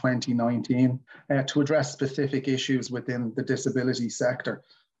 2019 to address specific issues within the disability sector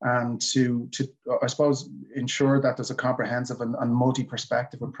and to I suppose, ensure that there's a comprehensive and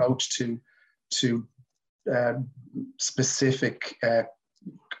multi-perspective approach to specific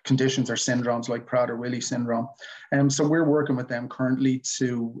conditions or syndromes like Prader-Willi syndrome. So we're working with them currently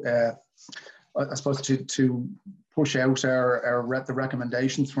to, I suppose, to push out the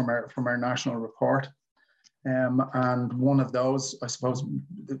recommendations from our national report. And one of those, I suppose,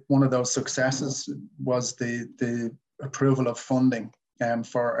 one of those successes was the approval of funding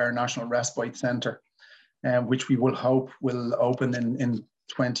for our National Respite Centre, which we will hope will open in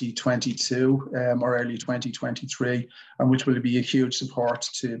 2022 or early 2023, and which will be a huge support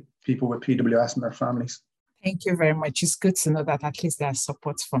to people with PWS and their families. Thank you very much. It's good to know that at least there are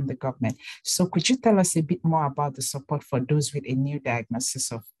supports from the government. So could you tell us a bit more about the support for those with a new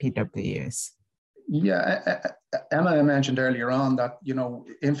diagnosis of PWS? Yeah, Emma mentioned earlier on that,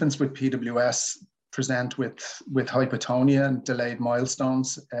 infants with PWS present with hypotonia and delayed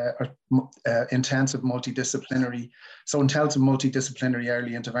milestones, intensive multidisciplinary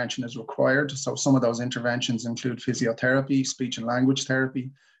early intervention is required. So some of those interventions include physiotherapy, speech and language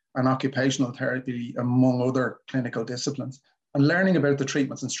therapy, and occupational therapy, among other clinical disciplines. And learning about the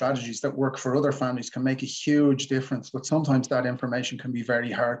treatments and strategies that work for other families can make a huge difference, but sometimes that information can be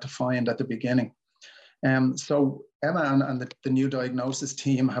very hard to find at the beginning. So Emma and the new diagnosis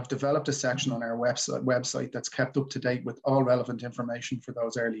team have developed a section on our website that's kept up to date with all relevant information for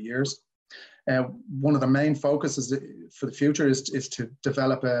those early years. One of the main focuses for the future is to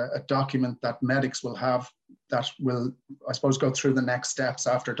develop a document that medics will have that will, I suppose, go through the next steps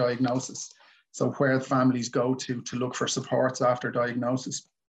after diagnosis. So where families go to look for supports after diagnosis.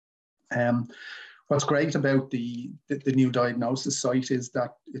 What's great about the new diagnosis site is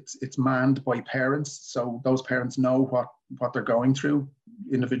that it's manned by parents. So those parents know what they're going through,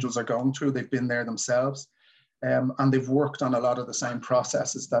 individuals are going through, they've been there themselves. And they've worked on a lot of the same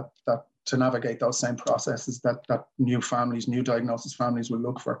processes that to navigate those same processes that new diagnosis families will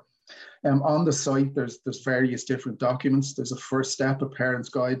look for. On the site, there's various different documents. There's a first step, a parent's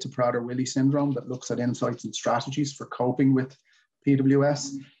guide to Prader-Willi syndrome that looks at insights and strategies for coping with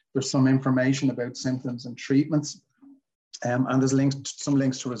PWS. There's some information about symptoms and treatments. And there's some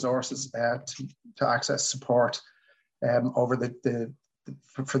links to resources to access support over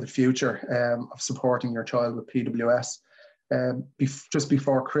for the future of supporting your child with PWS. Just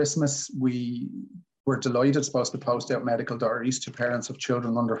before Christmas, we were delighted, supposed to post out medical diaries to parents of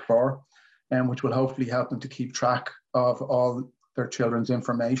children under 4, which will hopefully help them to keep track of all their children's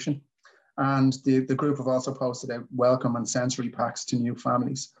information. And the group have also posted out welcome and sensory packs to new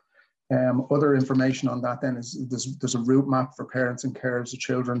families. Other information on that then is there's a route map for parents and carers of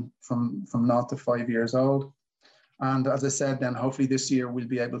children from 0 to 5 years old. And as I said, then hopefully this year we'll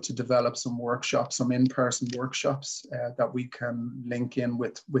be able to develop some workshops, some in-person workshops that we can link in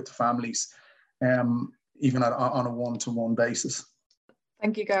with families, even on a one-to-one basis.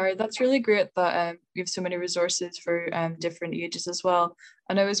 Thank you, Gary. That's really great that you have so many resources for different ages as well.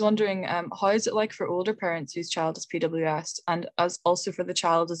 And I was wondering, how is it like for older parents whose child has PWS, and as also for the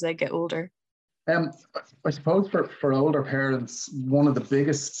child as they get older? I suppose for older parents, one of the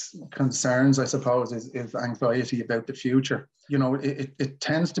biggest concerns, I suppose, is anxiety about the future. It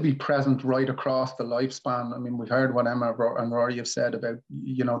tends to be present right across the lifespan. I mean, we've heard what Emma and Rory have said about,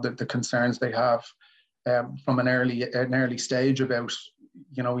 the concerns they have from an early stage about,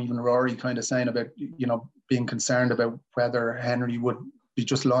 even Rory kind of saying about, being concerned about whether Henry would be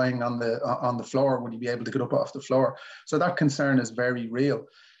just lying on the floor, would he be able to get up off the floor? So that concern is very real.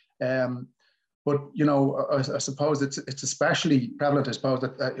 But I suppose it's especially prevalent, I suppose,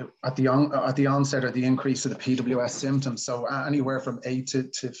 at the onset or the increase of the PWS symptoms. So anywhere from 8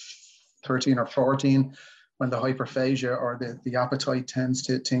 to 13 or 14, when the hyperphagia or the appetite tends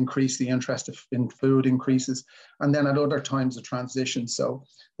to increase, the interest in food increases, and then at other times the transition. So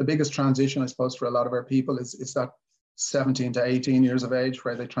the biggest transition, I suppose, for a lot of our people is that 17 to 18 years of age,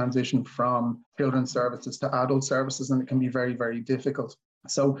 where they transition from children's services to adult services, and it can be very, very difficult.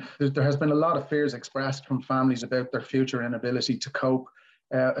 So there has been a lot of fears expressed from families about their future inability to cope,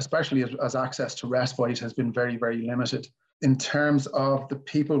 especially as access to respite has been very, very limited. In terms of the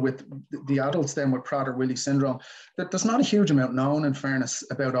people with the adults then with Prader-Willi syndrome, there's not a huge amount known, in fairness,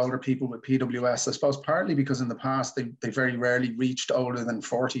 about older people with PWS, I suppose partly because in the past they very rarely reached older than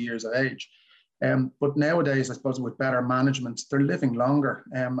 40 years of age. But nowadays, I suppose with better management, they're living longer.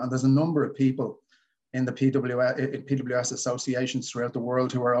 And there's a number of people in the PWS associations throughout the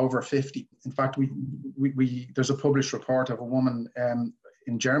world who are over 50. In fact, there's a published report of a woman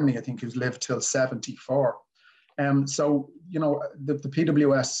in Germany, I think, who's lived till 74. So, the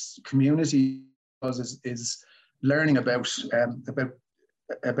PWS community is learning about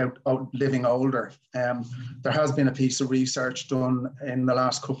living older. There has been a piece of research done in the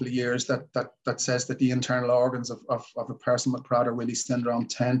last couple of years that says that the internal organs of a person with Prader-Willi syndrome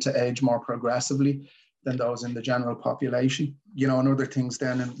tend to age more progressively than those in the general population. And other things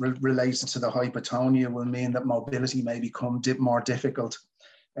then related to the hypotonia will mean that mobility may become more difficult.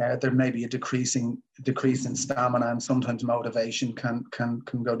 There may be a decrease in stamina, and sometimes motivation can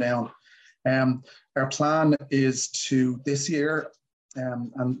go down. Our plan is to this year,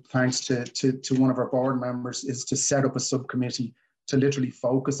 and thanks to one of our board members, is to set up a subcommittee to literally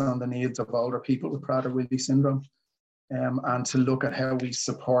focus on the needs of older people with Prader-Willi syndrome. and to look at how we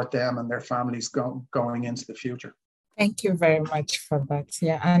support them and their families going into the future. Thank you very much for that.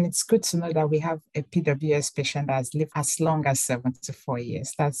 Yeah, and it's good to know that we have a PWS patient that has lived as long as 74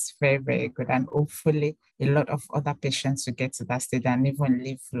 years. That's very, very good. And hopefully a lot of other patients will get to that stage and even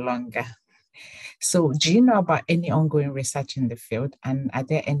live longer. So do you know about any ongoing research in the field, and are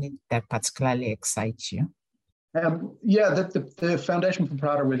there any that particularly excite you? Yeah, the Foundation for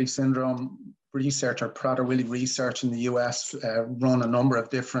Prader-Willi Syndrome research, or Prader-Willi research in the US, run a number of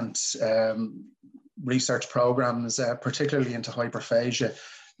different research programs, particularly into hyperphagia,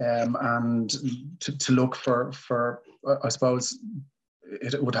 and to look for I suppose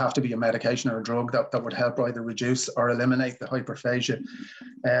it would have to be a medication or a drug that would help either reduce or eliminate the hyperphagia.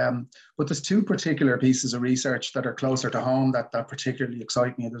 But there's two particular pieces of research that are closer to home that particularly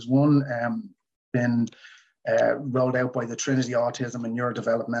excite me. There's one been rolled out by the Trinity Autism and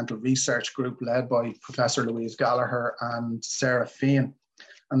Neurodevelopmental Research Group, led by Professor Louise Gallagher and Sarah Feehan.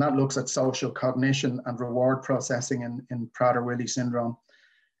 And that looks at social cognition and reward processing in Prader-Willi syndrome.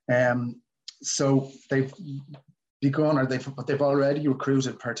 So they've begun, or they've already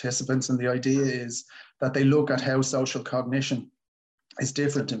recruited participants, and the idea is that they look at how social cognition is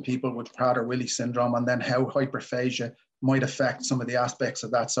different in people with Prader-Willi syndrome, and then how hyperphagia might affect some of the aspects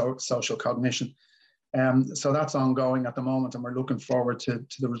of that social cognition. So that's ongoing at the moment, and we're looking forward to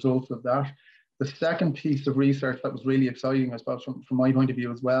the results of that. The second piece of research that was really exciting, I suppose, from my point of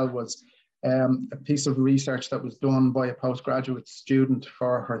view as well, was a piece of research that was done by a postgraduate student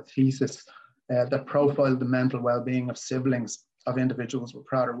for her thesis that profiled the mental well-being of siblings of individuals with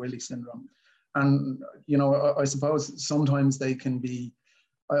Prader-Willi syndrome. And, you know, I suppose sometimes they can be,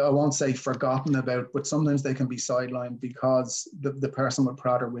 I won't say forgotten about, but sometimes they can be sidelined because the person with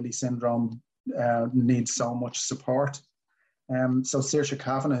Prader-Willi syndrome needs so much support. So Saoirse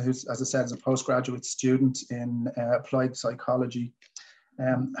Kavanagh, who's, as I said, is a postgraduate student in applied psychology,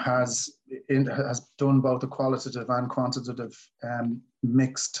 has done both a qualitative and quantitative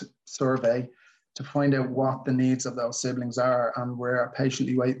mixed survey to find out what the needs of those siblings are, and we're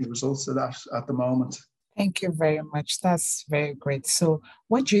patiently waiting the results of that at the moment. Thank you very much. That's very great. So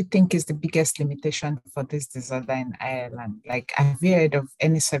what do you think is the biggest limitation for this disorder in Ireland? Like, have you heard of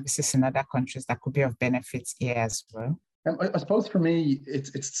any services in other countries that could be of benefit here as well? I suppose for me,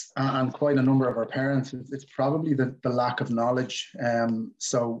 it's and quite a number of our parents, it's probably the lack of knowledge.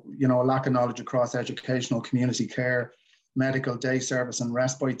 So, you know, a lack of knowledge across educational, community care, medical, day service and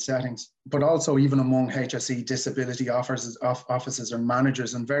respite settings, but also even among HSE disability offices or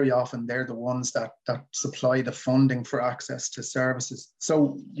managers. And very often they're the ones that supply the funding for access to services.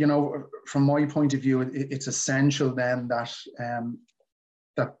 So, you know, from my point of view, it's essential then that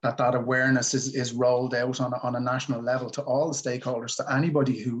that awareness is rolled out on a national level to all the stakeholders, to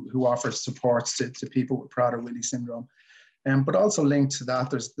anybody who offers supports to people with Prader-Willi syndrome. But also linked to that,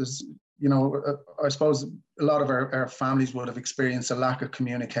 there's you know, I suppose a lot of our families would have experienced a lack of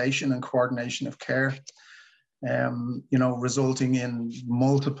communication and coordination of care, you know, resulting in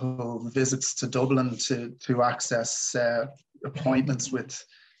multiple visits to Dublin to access appointments with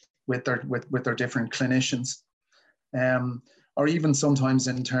their different clinicians. Or even sometimes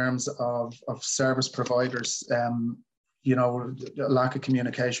in terms of service providers, you know, a lack of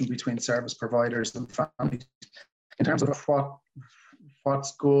communication between service providers and families in terms of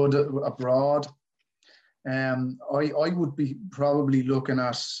what's good abroad. I would be probably looking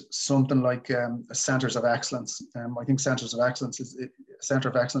at something like centres of excellence. I think centres of excellence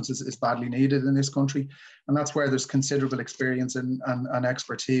is badly needed in this country, and that's where there's considerable experience and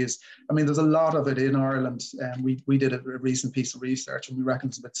expertise. I mean, there's a lot of it in Ireland. We did a recent piece of research, and we reckon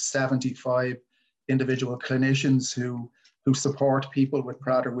it's about 75 individual clinicians who support people with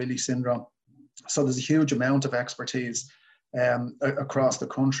Prader-Willi syndrome. So there's a huge amount of expertise across the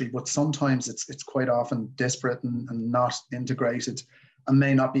country, but sometimes it's quite often disparate and not integrated, and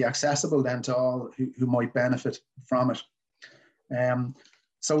may not be accessible then to all who might benefit from it.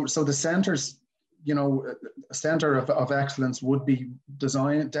 So the centres, you know, a centre of excellence would be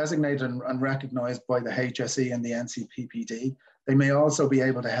designated and recognised by the HSE and the NCPPD. They may also be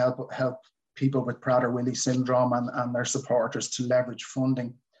able to help people with Prader-Willi syndrome and their supporters to leverage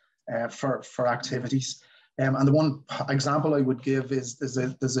funding for activities. And the one example I would give is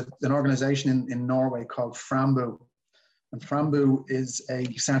there's an organisation in Norway called Frambu. And Frambu is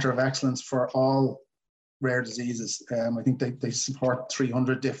a centre of excellence for all rare diseases. I think they support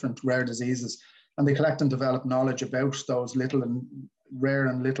 300 different rare diseases, and they collect and develop knowledge about those rare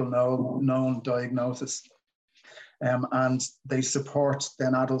and little known diagnoses. And they support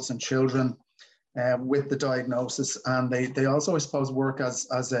then adults and children with the diagnosis. And they also, I suppose, work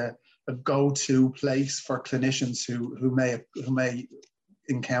as a go-to place for clinicians who may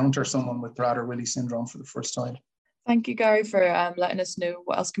encounter someone with Prader-Willi syndrome for the first time. Thank you, Gary, for letting us know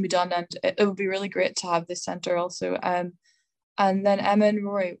what else can be done, and it would be really great to have this centre also. And then Emma and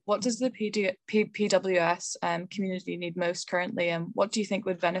Rory, what does the PWS community need most currently, and what do you think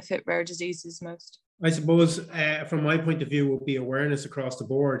would benefit rare diseases most? I suppose from my point of view would be awareness across the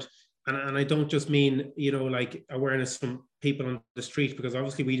board. And I don't just mean, like awareness from people on the street, because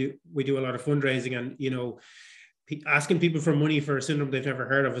obviously we do a lot of fundraising, and, asking people for money for a syndrome they've never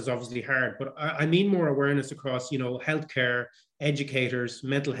heard of is obviously hard. But I mean more awareness across, healthcare, educators,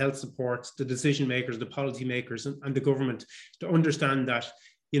 mental health supports, the decision makers, the policy makers, and the government to understand that,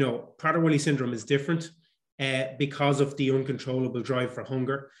 Prader-Willi syndrome is different because of the uncontrollable drive for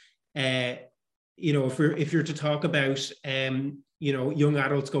hunger. If you're to talk about, young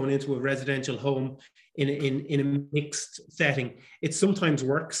adults going into a residential home in a mixed setting, it sometimes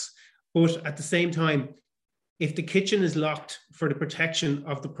works. But at the same time, if the kitchen is locked for the protection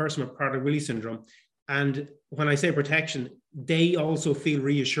of the person with Prader-Willi syndrome, and when I say protection, they also feel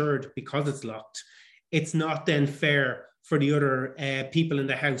reassured because it's locked, it's not then fair for the other people in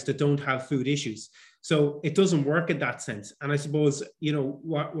the house that don't have food issues. So it doesn't work in that sense. And I suppose,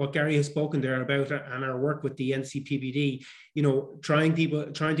 what Gary has spoken there about and our work with the NCPBD, trying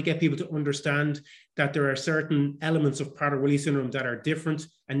to get people to understand that there are certain elements of Prader-Willi syndrome that are different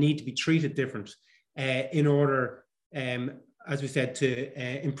and need to be treated different in order, as we said,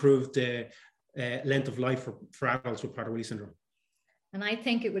 to improve the length of life for adults with Prader-Willi syndrome. And I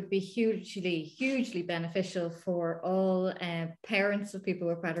think it would be hugely, hugely beneficial for all parents of people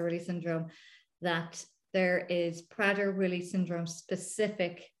with Prader-Willi syndrome that there is Prader-Willi syndrome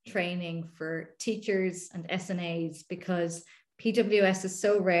specific training for teachers and SNAs, because PWS is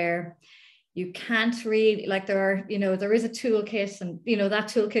so rare. You can't really, there is a toolkit, and, that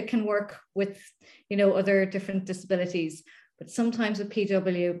toolkit can work with, other different disabilities. But sometimes with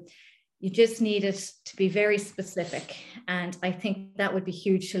PW, you just need it to be very specific. And I think that would be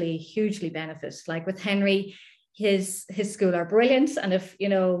hugely, hugely beneficial. Like with Henry, his school are brilliant. And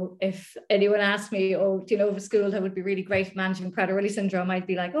if anyone asked me, do you know of a school that would be really great managing Prader-Willi syndrome, I'd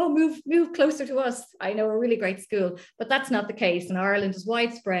be like, move closer to us. I know a really great school. But that's not the case. And Ireland is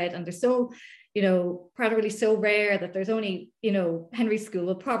widespread, and there's so, Prader-Willi so rare that there's only, Henry's school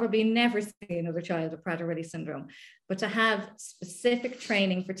will probably never see another child with Prader-Willi syndrome. But to have specific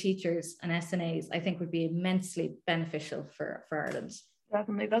training for teachers and SNAs, I think would be immensely beneficial for Ireland.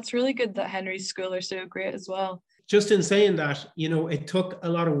 Definitely. That's really good that Henry's school are so great as well. Just in saying that, it took a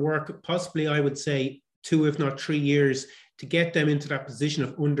lot of work, possibly I would say 2, if not 3 years, to get them into that position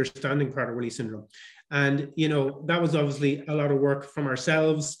of understanding Prader-Willi syndrome. And, that was obviously a lot of work from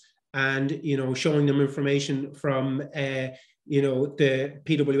ourselves and, showing them information from, the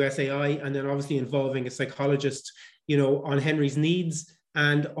PWSAI, and then obviously involving a psychologist, on Henry's needs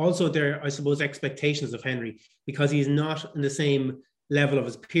and also their, I suppose, expectations of Henry, because he's not in the same level of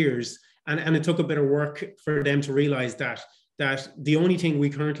his peers. And it took a bit of work for them to realize that the only thing we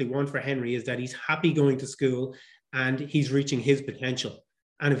currently want for Henry is that he's happy going to school and he's reaching his potential.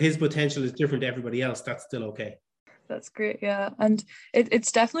 And if his potential is different to everybody else, that's still okay. That's great, yeah. And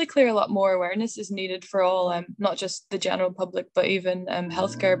it's definitely clear a lot more awareness is needed for all, not just the general public, but even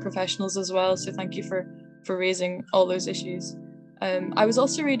healthcare professionals as well. So thank you for raising all those issues. I was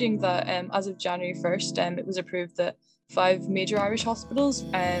also reading that as of January 1st, it was approved that 5 major Irish hospitals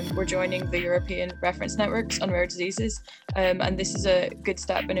were joining the European reference networks on rare diseases. And this is a good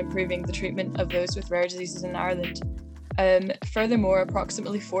step in improving the treatment of those with rare diseases in Ireland. Furthermore,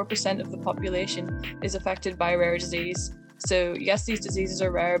 approximately 4% of the population is affected by a rare disease. So yes, these diseases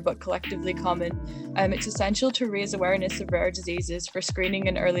are rare, but collectively common. It's essential to raise awareness of rare diseases for screening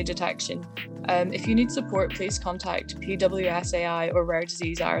and early detection. If you need support, please contact PWSAI or Rare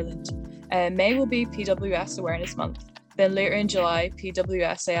Disease Ireland. May will be PWS Awareness Month. Then later in July,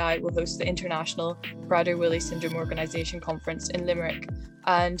 PWSAI will host the International Prader-Willi Syndrome Organisation Conference in Limerick.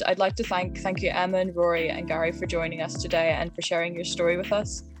 And I'd like to thank you, Emma and Rory and Gary, for joining us today and for sharing your story with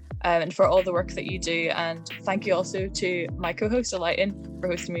us, and for all the work that you do. And thank you also to my co-host, Alighton, for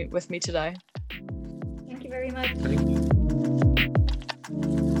hosting with me today. Thank you very much. Thank you.